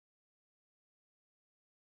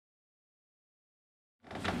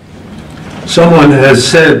Someone has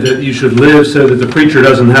said that you should live so that the preacher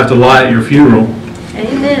doesn't have to lie at your funeral.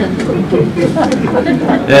 Amen.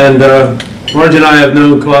 And Margie and I have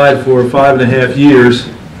known Clyde for 5.5 years,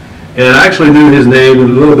 and I actually knew his name and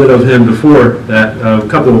a little bit of him before that, a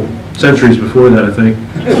couple centuries before that, I think.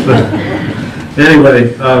 But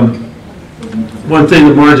anyway, one thing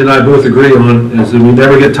that Margie and I both agree on is that we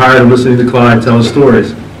never get tired of listening to Clyde tell his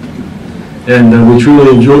stories. And we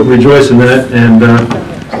truly rejoice in that, and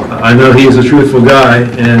I know he is a truthful guy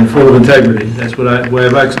and full of integrity. That's what way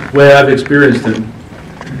I've experienced him.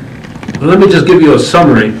 Well, let me just give you a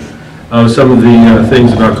summary of some of the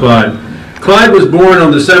things about Clyde. Clyde was born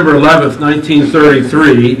on December 11th,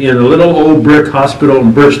 1933 in a little old brick hospital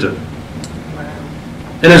in Bridgeton.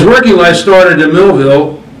 And his working life started in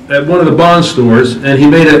Millville at one of the bond stores, and he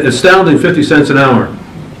made an astounding 50 cents an hour.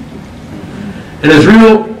 And his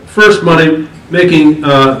real first money-making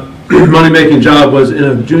job was in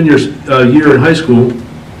a junior year in high school,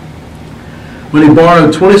 when he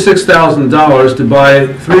borrowed $26,000 to buy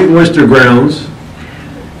 3 oyster grounds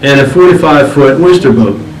and a 45-foot oyster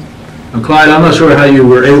boat. Now, Clyde, I'm not sure how you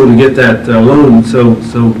were able to get that loan so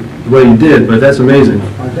the way you did, but that's amazing.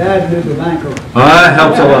 My dad knew the banker. That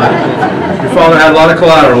helps a lot. Your father had a lot of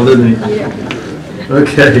collateral, didn't he? Yeah.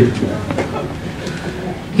 Okay.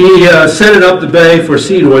 He set it up the bay for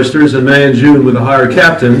seed oysters in May and June with a hired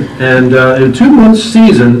captain, and in 2 months'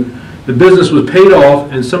 season, the business was paid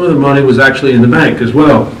off, and some of the money was actually in the bank as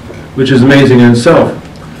well, which is amazing in itself.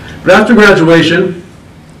 But after graduation,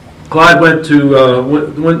 Clyde went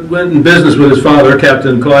in business with his father,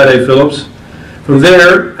 Captain Clyde A. Phillps. From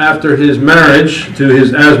there, after his marriage to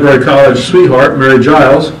his Asbury College sweetheart, Mary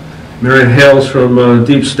Giles, Mary hails from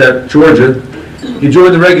Deep Steppe, Georgia, he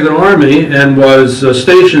joined the regular army and was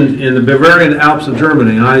stationed in the Bavarian Alps of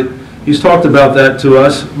Germany. He's talked about that to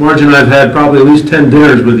us. Margie and I have had probably at least 10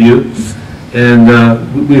 dinners with you, and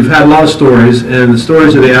we've had a lot of stories, and the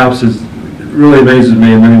stories of the Alps really amazes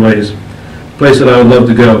me in many ways. A place that I would love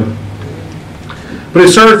to go. But he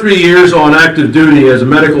served 3 years on active duty as a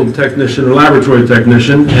medical technician or laboratory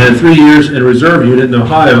technician, and 3 years in a reserve unit in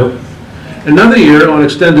Ohio. Another year on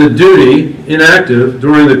extended duty, inactive,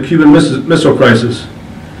 during the Cuban Missile Crisis.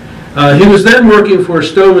 He was then working for a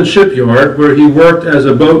Stoughton shipyard, where he worked as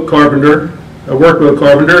a boat carpenter, a workboat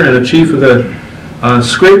carpenter, and a chief of the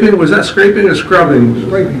scraping, was that scraping or scrubbing?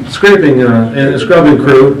 Scraping and a scrubbing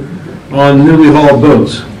crew on newly hauled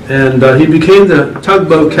boats. And he became the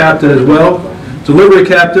tugboat captain as well, delivery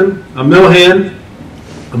captain, a mill hand,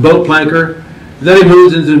 a boat planker. Then he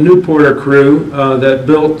moved into the Newporter crew that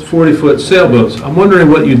built 40-foot sailboats. I'm wondering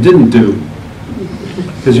what you didn't do,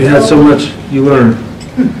 because you had so much you learned.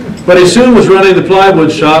 But he soon was running the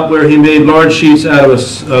plywood shop, where he made large sheets out of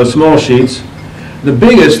small sheets. The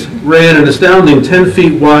biggest ran an astounding 10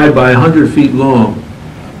 feet wide by 100 feet long,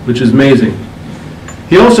 which is amazing.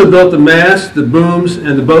 He also built the mast, the booms,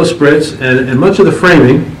 and the bowsprits, and much of the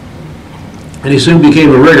framing, and he soon became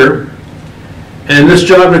a rigger. And this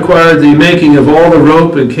job required the making of all the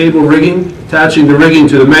rope and cable rigging, attaching the rigging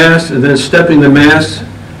to the mast, and then stepping the mast,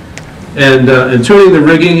 and tuning the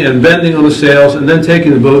rigging and bending on the sails, and then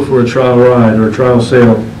taking the boat for a trial ride or a trial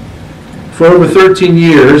sail. For over 13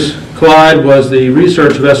 years, Clyde was the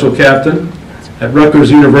research vessel captain at Rutgers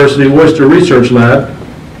University Oyster Research Lab,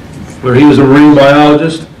 where he was a marine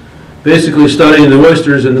biologist, basically studying the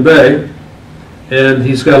oysters in the bay. And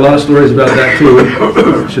he's got a lot of stories about that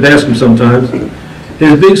too. Should ask him sometimes.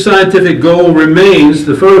 His big scientific goal remains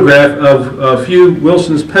the photograph of a few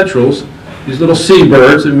Wilson's petrels, these little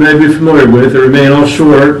seabirds that you may be familiar with, that remain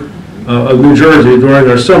offshore of New Jersey during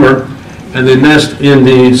our summer, and they nest in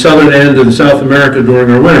the southern end of South America during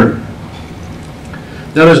our winter.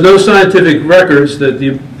 Now, there's no scientific records that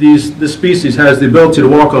this species has the ability to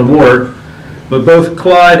walk on water, but both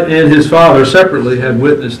Clyde and his father separately had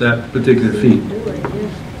witnessed that particular feat.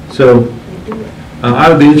 So I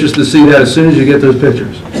would be interested to see that as soon as you get those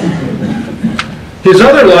pictures. His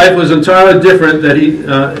other life was entirely different,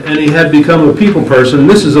 and he had become a people person.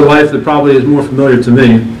 This is a life that probably is more familiar to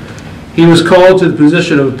me. He was called to the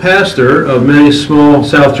position of pastor of many small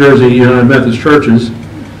South Jersey United Methodist churches.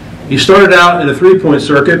 He started out in a three-point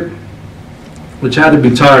circuit, which had to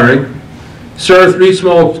be tiring. Served 3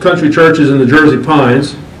 small country churches in the Jersey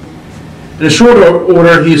Pines. In a short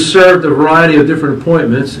order, he served a variety of different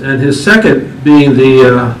appointments, and his second being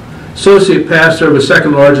the associate pastor of the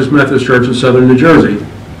second largest Methodist church in southern New Jersey.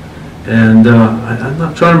 And I'm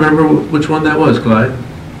not trying to remember which one that was, Clyde.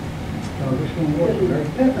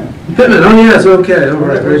 Pittman. Oh, yes, okay. All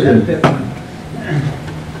right, very good.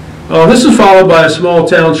 This is followed by a small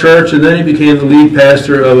town church, and then he became the lead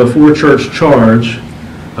pastor of a 4-church charge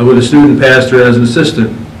with a student pastor as an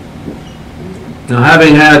assistant. Now,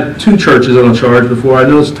 having had 2 churches on charge before, I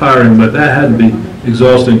know it's tiring, but that had to be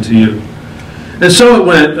exhausting to you. And so it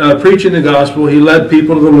went, preaching the gospel. He led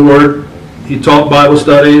people to the Lord. He taught Bible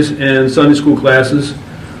studies and Sunday school classes,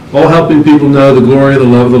 all helping people know the glory and the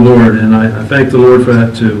love of the Lord, and I thank the Lord for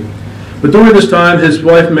that too. But during this time, his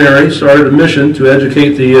wife Mary started a mission to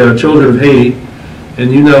educate the children of Haiti,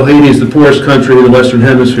 and you know Haiti is the poorest country in the Western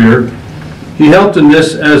Hemisphere. He helped in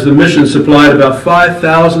this as the mission supplied about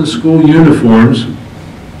 5,000 school uniforms.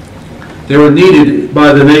 They were needed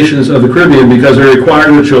by the nations of the Caribbean because they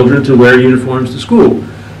required their children to wear uniforms to school.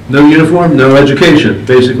 No uniform, no education,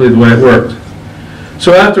 basically the way it worked.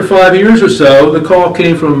 So after 5 years or so, the call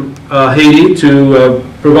came from Haiti to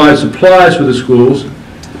provide supplies for the schools.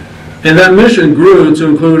 And that mission grew to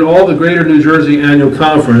include all the Greater New Jersey Annual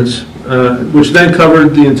Conference, which then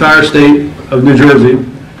covered the entire state of New Jersey,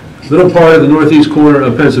 a little part of the northeast corner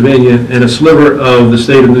of Pennsylvania, and a sliver of the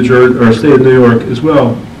state of New Jersey, or state of New York as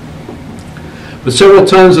well. But several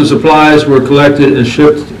tons of supplies were collected and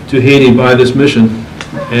shipped to Haiti by this mission.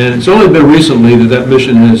 And it's only been recently that that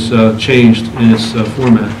mission has changed in its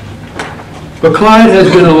format. But Clyde has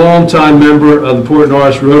been a long-time member of the Port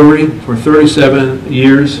Norris Rotary for 37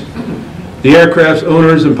 years, the Aircraft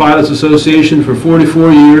Owners and Pilots Association for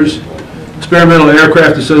 44 years, Experimental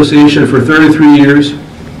Aircraft Association for 33 years,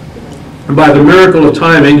 and by the miracle of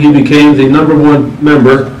timing, he became the #1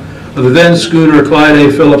 member of the then schooner Clyde A.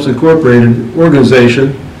 Phillps Incorporated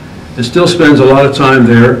organization, and still spends a lot of time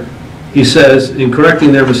there, he says, in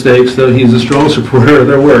correcting their mistakes, though he's a strong supporter of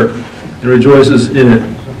their work and rejoices in it.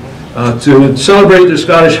 To celebrate their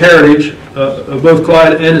Scottish heritage of both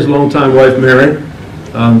Clyde and his longtime wife Mary,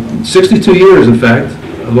 62 years in fact,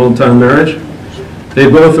 a long-time marriage. They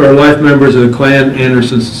both are life members of the Clan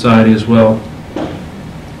Anderson Society as well.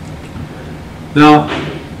 Now,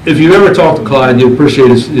 if you ever talk to Clyde, you appreciate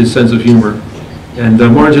his sense of humor. And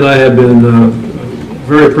Marge and I have been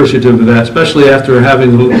very appreciative of that, especially after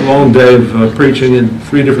having a long day of preaching in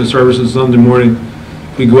 3 different services Sunday morning.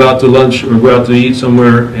 We go out to lunch or go out to eat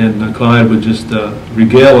somewhere, and Clyde would just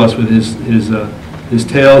regale us with his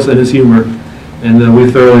tales and his humor, and we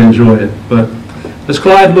thoroughly enjoy it. But as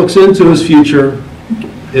Clyde looks into his future,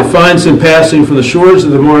 it finds him passing from the shores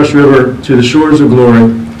of the Morris River to the shores of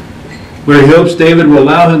glory, where he hopes David will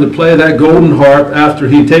allow him to play that golden harp after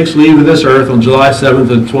he takes leave of this earth on July 7th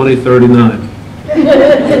of 2039.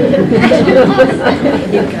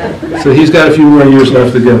 So he's got a few more years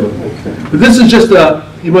left to go. But this is just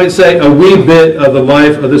you might say, a wee bit of the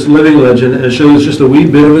life of this living legend, and it shows just a wee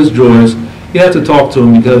bit of his joys. You have to talk to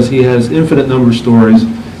him because he has infinite number of stories,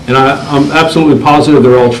 and I'm absolutely positive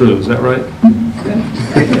they're all true. Is that right?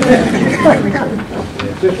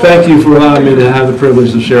 Thank you for allowing me to have the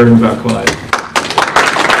privilege of sharing about Clyde.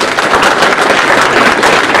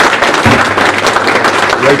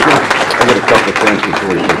 Rachel, I got a couple of things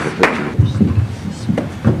before you take the picture.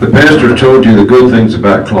 The pastor told you the good things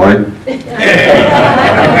about Clyde,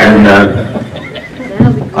 and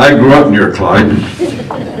I grew up near Clyde,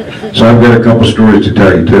 so I've got a couple stories to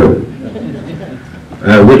tell you too.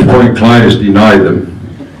 At which point Clyde has denied them,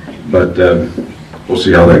 but we'll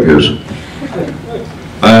see how that goes.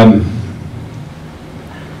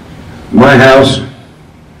 My house,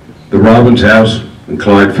 the Robbins house, and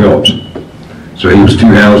Clyde Phillps. So he was 2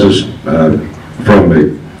 houses from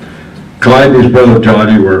me. Clyde and his brother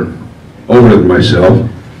Johnny were older than myself,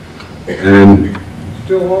 and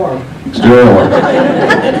still are.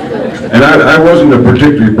 And I wasn't a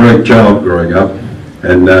particularly bright child growing up,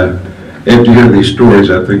 and after you hear these stories,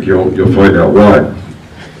 I think you'll find out why.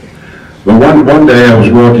 But one day I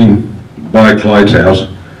was walking by Clyde's house,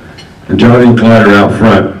 and Johnny and Clyde are out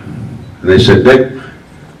front, and they said, "Dick,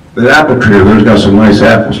 that apple tree over there's got some nice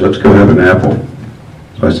apples. Let's go have an apple."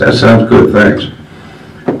 So I said, "That sounds good, thanks."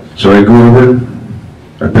 So I go over,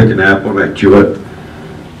 I pick an apple, and I chew it.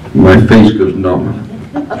 My face goes numb.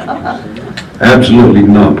 Absolutely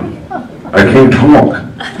numb. I can't talk.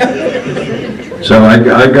 So I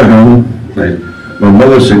got home. My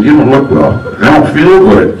mother said, "You don't look well." "I don't feel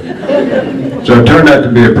good." So it turned out to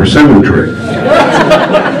be a persimmon tree.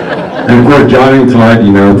 And of course, Johnny and Clyde,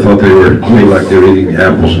 thought they were made like they were eating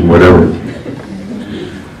apples and whatever.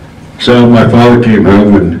 So my father came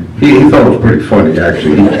home, and he thought it was pretty funny,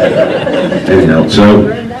 actually. Anyhow,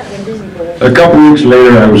 so a couple weeks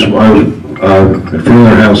later, I was in front of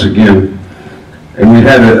their house again, and we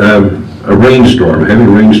had a rainstorm, a heavy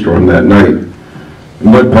rainstorm that night.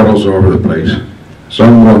 Mud puddles all over the place. So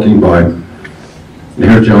I'm walking by, and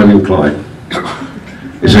here's Johnny and Clyde.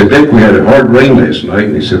 He said, "Dick, we had a hard rain last night,"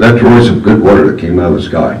 and he said, "That's really some good water that came out of the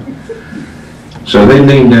sky." So they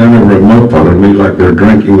leaned down over a mud puddle and me like they're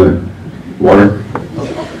drinking the water.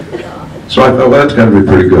 So I thought, well, that's got to be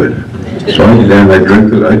pretty good. So I get down, I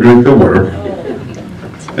drink the water,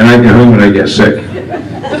 and I get home and I get sick.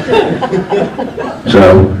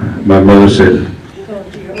 So my mother said,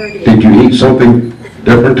 "Did you eat something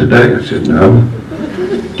different today?" I said, "No."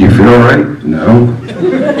 "Do you feel all right?" "No."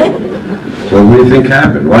 "Well, what do you think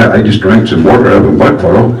happened?" "Why, I just drank some water out of a mud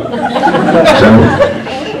puddle." So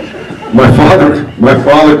my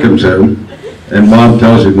father comes home, and Mom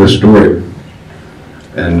tells him this story.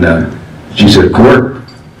 And she said, "Court,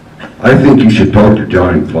 I think you should talk to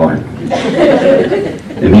Johnny and Clyde."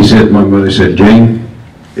 And he said, my mother said, "Jane,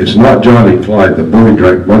 it's not Johnny and Clyde, the boy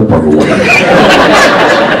drank mud puddle water."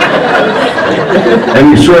 And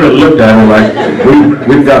he sort of looked at her like,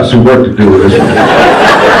 we've got some work to do with this one.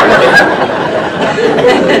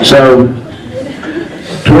 So,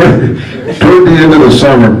 toward the end of the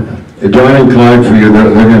summer, Johnny and Clyde figured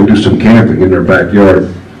they're going to do some camping in their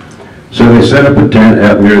backyard. So they set up a tent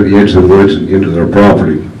out near the edge of the woods and into their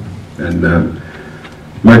property. And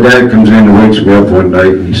my dad comes in and wakes me up one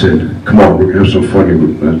night and he said, "Come on, we're going to have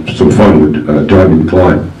some fun with Johnny and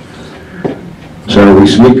Clyde." So we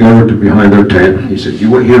sneak over to behind their tent. He said, "You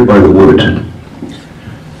wait here by the woods."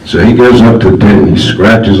 So he goes up to the tent and he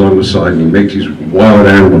scratches on the side and he makes these wild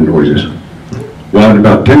animal noises. Well, in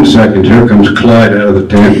about 10 seconds, here comes Clyde out of the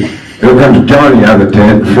tent. Here comes Johnny out of the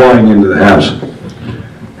tent, flying into the house.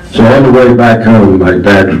 So on the way back home, my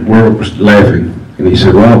dad was laughing, and he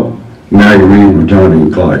said, "Well, now you're reading with Johnny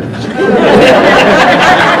and Clyde."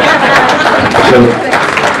 So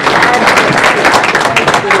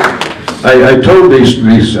I told these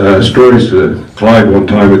stories to Clyde one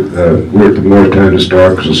time we were at the Morristown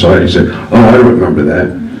Historical Society. He said, "Oh, I don't remember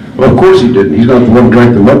that." Well, of course he didn't. He's not the one who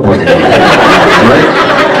drank the mud puddle, right?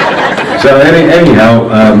 So anyhow,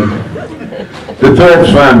 the Phillps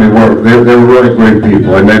family they were really great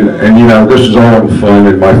people, and you know, this is all fun,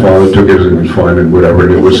 and my father took it as it was fun and whatever,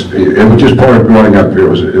 and it was just part of growing up here.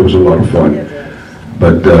 It was a lot of fun.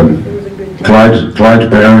 But Clyde's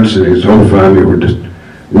parents and his whole family were just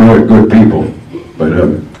really good people, but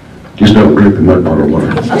just don't drink the mud puddle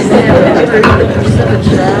water.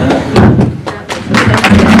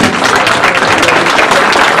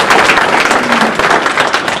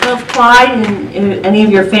 Clyde and any of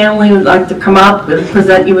your family would like to come up and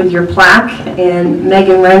present you with your plaque, and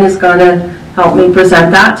Megan Wren is going to help me present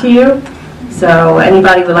that to you. So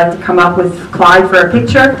anybody would like to come up with Clyde for a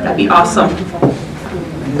picture, that'd be awesome.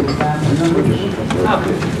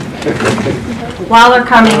 While they're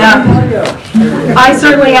coming up, I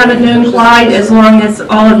certainly haven't known Clyde as long as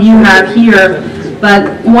all of you have here,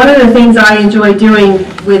 but one of the things I enjoy doing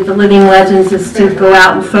with the living legends is to go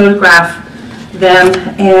out and photograph them,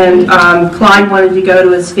 and Clyde wanted to go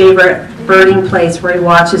to his favorite birding place where he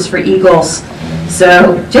watches for eagles.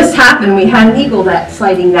 So just happened we had an eagle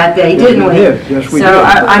sighting that day, didn't we? Yes, we did. So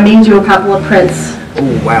I made you a couple of prints.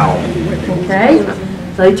 Oh, wow. Okay,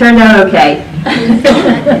 so they turned out okay.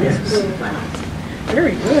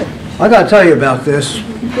 Very good. I got to tell you about this.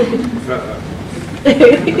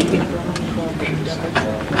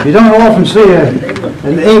 You don't often see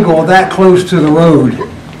an eagle that close to the road.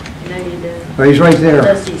 But he's right there.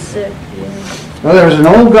 Unless he's sick, Well, there's an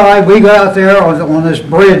old guy, we go out there on this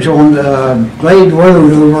bridge on Glade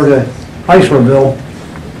Road over to Heislerville,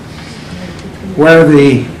 where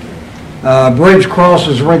the bridge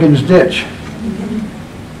crosses Riggins Ditch.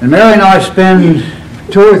 And Mary and I spend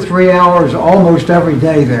 2 or 3 hours almost every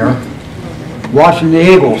day there watching the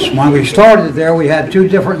eagles. When we started there, we had 2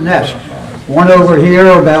 different nests. One over here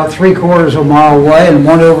about 3/4 of a mile away, and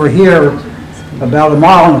one over here about 1.25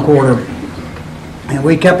 miles. And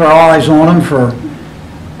we kept our eyes on them for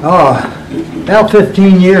about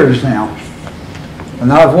 15 years now.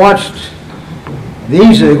 And I've watched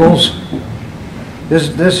these eagles.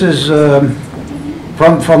 This is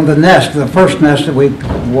from the nest, the first nest that we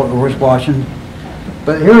was watching.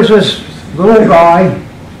 But here's this little guy,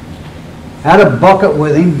 had a bucket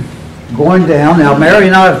with him going down. Now Mary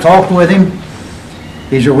and I have talked with him.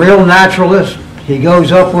 He's a real naturalist. He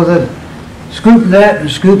goes up with a scoop net and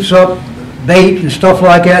scoops up bait and stuff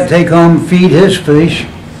like that, take home, feed his fish.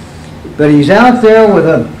 But he's out there with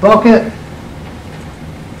a bucket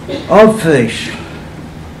of fish.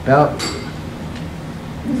 Well,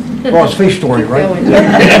 it's fish story, right?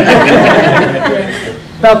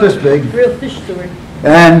 About this big. real fish story.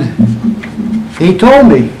 And he told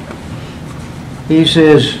me, he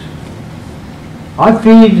says, "I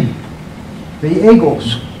feed the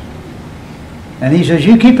eagles." And he says,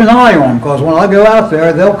 "You keep an eye on them, because when I go out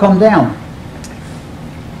there, they'll come down."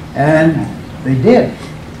 And they did.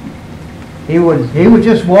 he would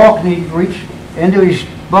just walk and he'd reach into his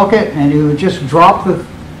bucket and he would just drop the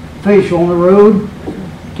fish on the road,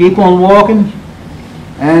 keep on walking,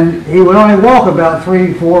 and he would only walk about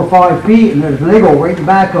 3, 4, 5 feet, and there's an eagle right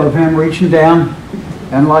back of him reaching down,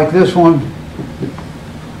 and like this one,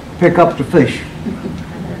 pick up the fish.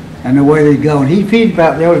 And away they'd go. And he'd feed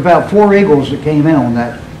there was about 4 eagles that came in on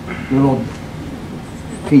that little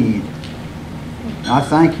feed. I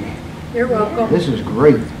thank you. You're welcome. This is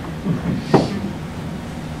great.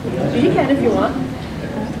 You can if you want.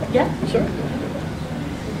 Yeah, sure.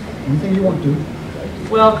 Anything you want to.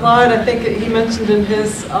 Well, Clyde, I think he mentioned in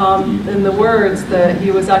his, in the words that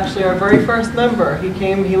he was actually our very first member. He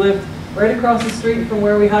lived right across the street from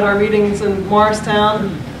where we had our meetings in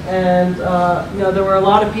Morristown, and there were a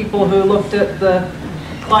lot of people who looked at the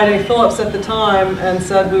Clyde A. Phillps at the time and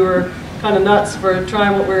said we were kind of nuts for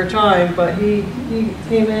trying what we were trying, but he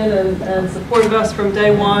came in and supported us from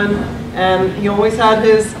day one, and he always had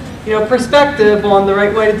his perspective on the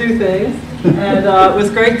right way to do things. And it was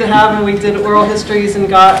great to have him. We did oral histories and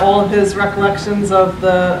got all of his recollections of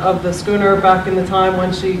the schooner back in the time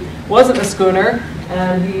when she wasn't a schooner.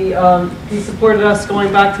 And he supported us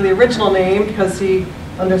going back to the original name because he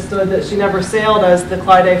understood that she never sailed as the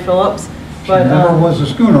Clyde A. Phillps. But never was a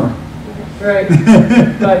schooner. Right.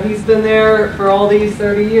 But he's been there for all these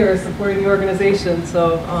 30 years supporting the organization.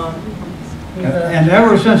 So. And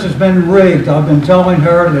ever since it's been rigged, I've been telling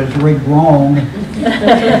her that it's rigged wrong,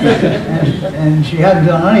 and she hadn't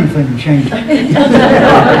done anything to change it.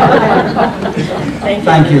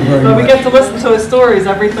 Thank you very much. much. We get to listen to his stories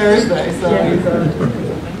every Thursday, so he's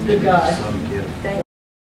a good guy.